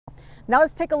Now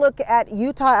let's take a look at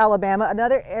Eutaw, Alabama,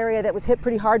 another area that was hit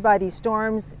pretty hard by these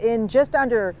storms. In just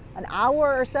under an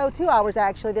hour or so, 2 hours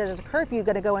actually, there's a curfew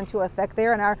going to go into effect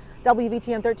there, and our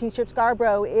WVTM 13 Chip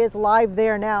Scarborough is live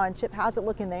there now. And Chip, how's it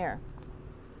looking there?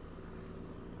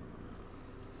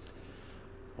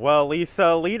 Well,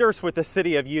 Lisa, leaders with the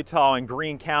city of Eutaw and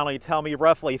Greene County tell me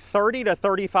roughly 30 to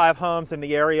 35 homes in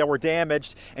the area were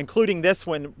damaged, including this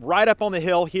one right up on the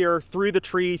hill here through the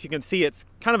trees. You can see it's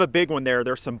kind of a big one there.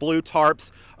 There's some blue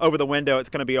tarps over the window. It's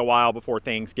going to be a while before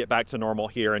things get back to normal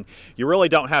here. And you really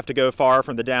don't have to go far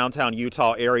from the downtown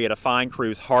Eutaw area to find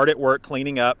crews hard at work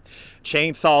cleaning up.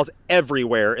 Chainsaws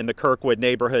everywhere in the Kirkwood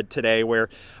neighborhood today, where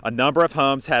a number of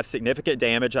homes have significant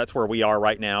damage. That's where we are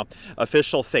right now.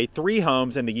 Officials say 3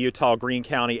 homes in the Eutaw Greene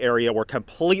County area were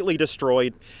completely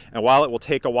destroyed. And while it will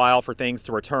take a while for things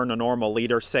to return to normal,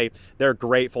 leaders say they're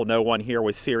grateful no one here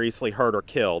was seriously hurt or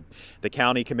killed. The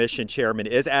county commission chairman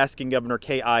is asking Governor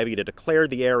Kay Ivey to declare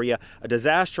the area a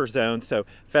disaster zone so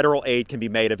federal aid can be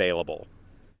made available.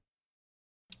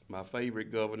 My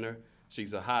favorite governor.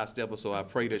 She's a high stepper, so I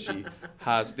pray that she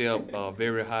high step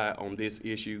very high on this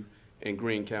issue in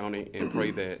Greene County, and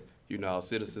pray that, you know, our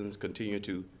citizens continue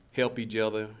to help each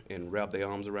other and wrap their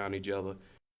arms around each other.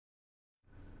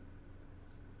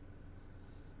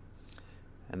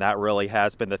 And that really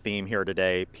has been the theme here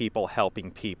today, people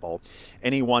helping people.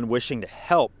 Anyone wishing to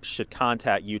help should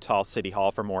contact Eutaw City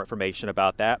Hall for more information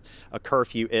about that. A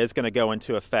curfew is going to go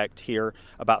into effect here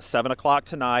about 7 o'clock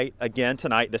tonight. Again,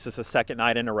 tonight, this is the second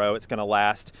night in a row. It's going to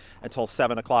last until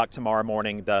 7 o'clock tomorrow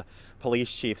morning. The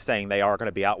police chief saying they are going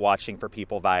to be out watching for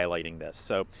people violating this.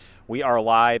 So we are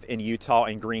live in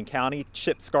Eutaw and Greene County.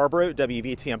 Chip Scarborough,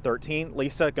 WVTM 13.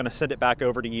 Lisa, going to send it back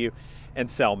over to you in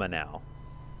Selma now.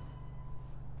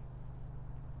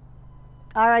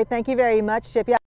 All right, thank you very much, Chip. Yeah.